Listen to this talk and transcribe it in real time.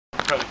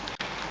ready.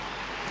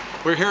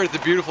 We're here at the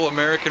beautiful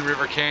American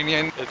River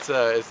Canyon. It's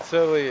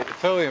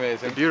totally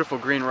amazing. The beautiful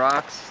green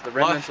rocks, the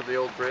remnants of the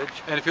old bridge.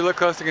 And if you look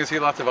close, you can see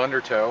lots of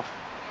undertow.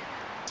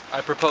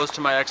 I proposed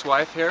to my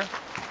ex-wife here.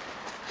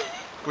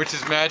 Which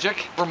is magic.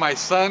 For my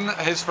son,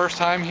 his first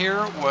time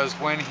here was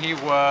when he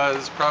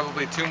was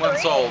probably 2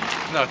 months old.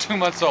 No, 2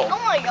 months old.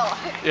 Oh my god.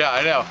 Yeah,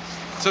 I know.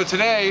 So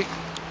today,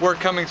 we're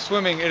coming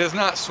swimming. It is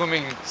not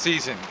swimming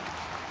season,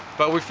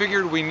 but we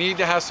figured we need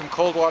to have some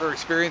cold water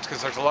experience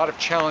because there's a lot of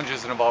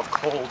challenges that involve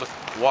cold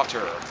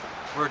water.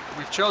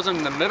 We've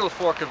chosen the middle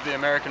fork of the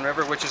American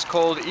River, which is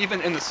cold even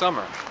in the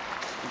summer.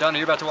 Donna,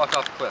 you're about to walk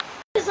off the cliff.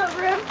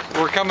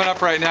 We're coming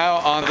up right now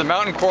on the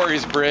Mountain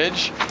Quarries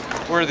Bridge,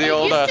 where the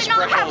old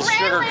Spreckels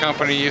Sugar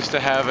Company used to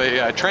have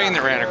a train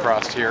that ran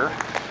across here,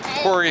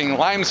 quarrying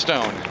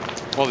limestone.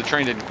 Well, the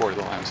train didn't quarry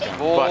the limestone.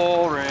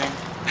 Boring.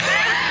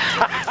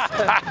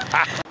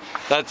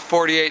 That's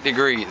 48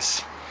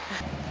 degrees.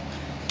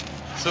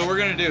 So we're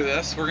gonna do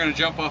this. We're gonna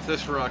jump off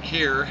this rock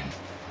here.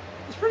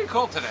 It's pretty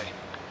cold today.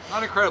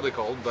 Not incredibly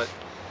cold, but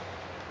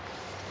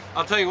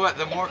I'll tell you what,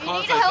 the more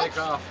clothes I take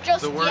off,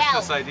 the worse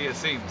this idea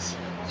seems.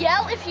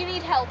 Yell if you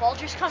need help, I'll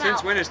just come out.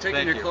 Since when is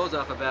taking your clothes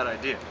off a bad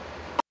idea?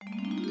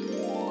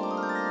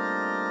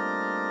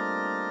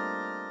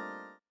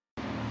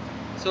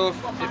 So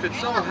if it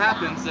so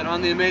happens that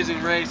on the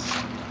Amazing Race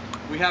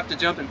we have to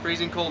jump in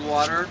freezing cold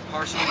water,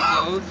 partially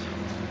clothed,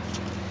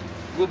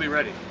 we'll be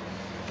ready.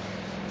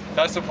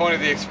 That's the point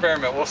of the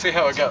experiment. We'll see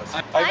how it goes.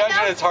 I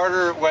imagine it's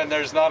harder when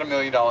there's not $1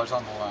 million on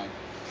the line.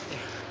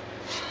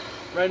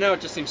 Right now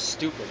it just seems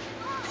stupid.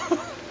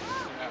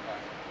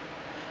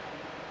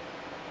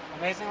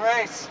 Amazing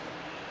Race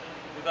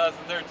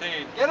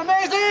 2013. Get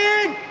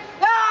amazing!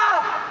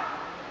 Ah!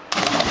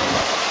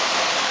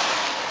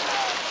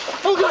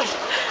 Oh god!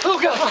 Oh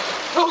god!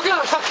 Oh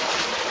god!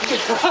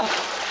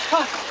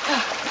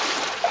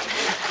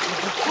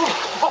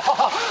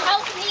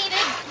 Help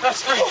needed.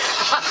 That's free.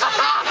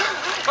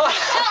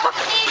 Help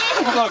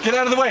needed. No, get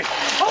out of the way.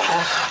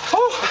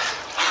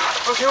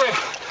 Okay, wait.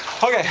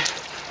 Okay.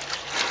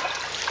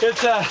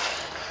 It's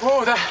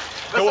Whoa,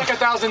 that's like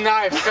 1,000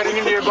 knives cutting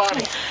into your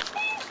body.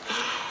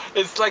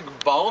 It's like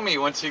balmy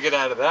once you get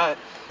out of that.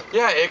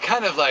 Yeah, it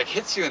kind of like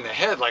hits you in the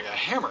head like a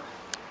hammer.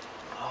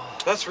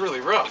 That's really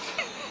rough.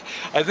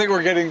 I think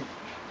we're getting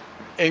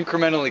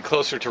incrementally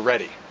closer to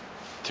ready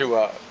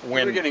to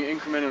win. We're getting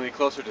incrementally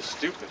closer to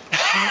stupid.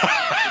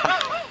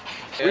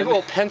 We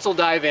will pencil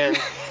dive in,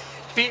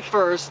 feet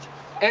first,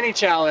 any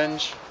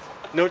challenge.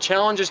 No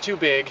challenge is too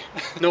big.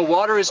 No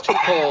water is too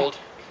cold.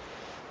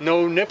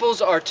 No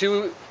nipples are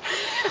too...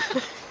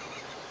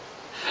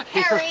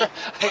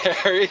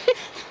 Harry.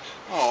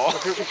 Oh.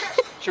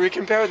 Should we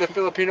compare the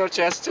Filipino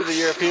chest to the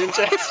European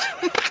chest?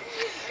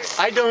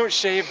 I don't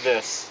shave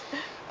this.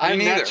 I'm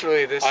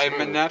naturally this smooth.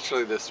 I'm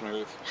naturally this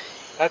smooth.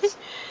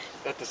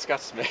 That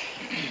disgusts me.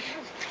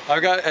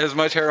 I've got as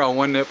much hair on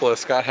one nipple as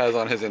Scott has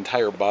on his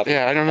entire body.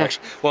 Yeah, I don't know.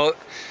 Actually, well,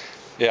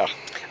 yeah.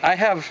 I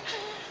have,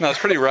 no, it's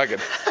pretty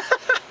rugged.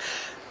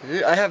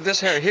 I have this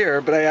hair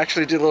here, but I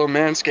actually did a little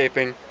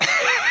manscaping.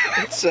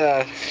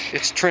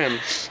 It's trim.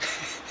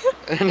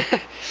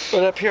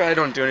 But up here I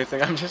don't do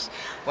anything. I'm just,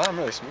 wow, I'm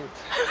really smooth.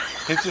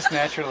 He's just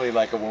naturally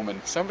like a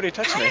woman. Somebody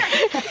touch me.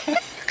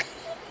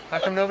 How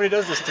come nobody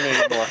does this to me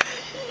anymore?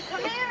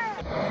 Come here.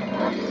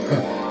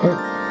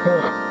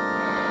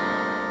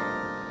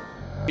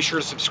 Be sure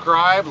to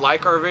subscribe,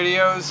 like our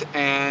videos,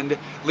 and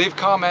leave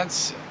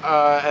comments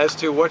as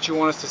to what you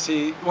want us to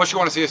see, what you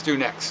want to see us do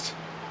next.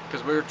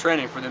 Because we're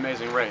training for the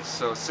Amazing Race,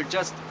 so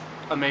suggest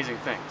amazing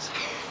things.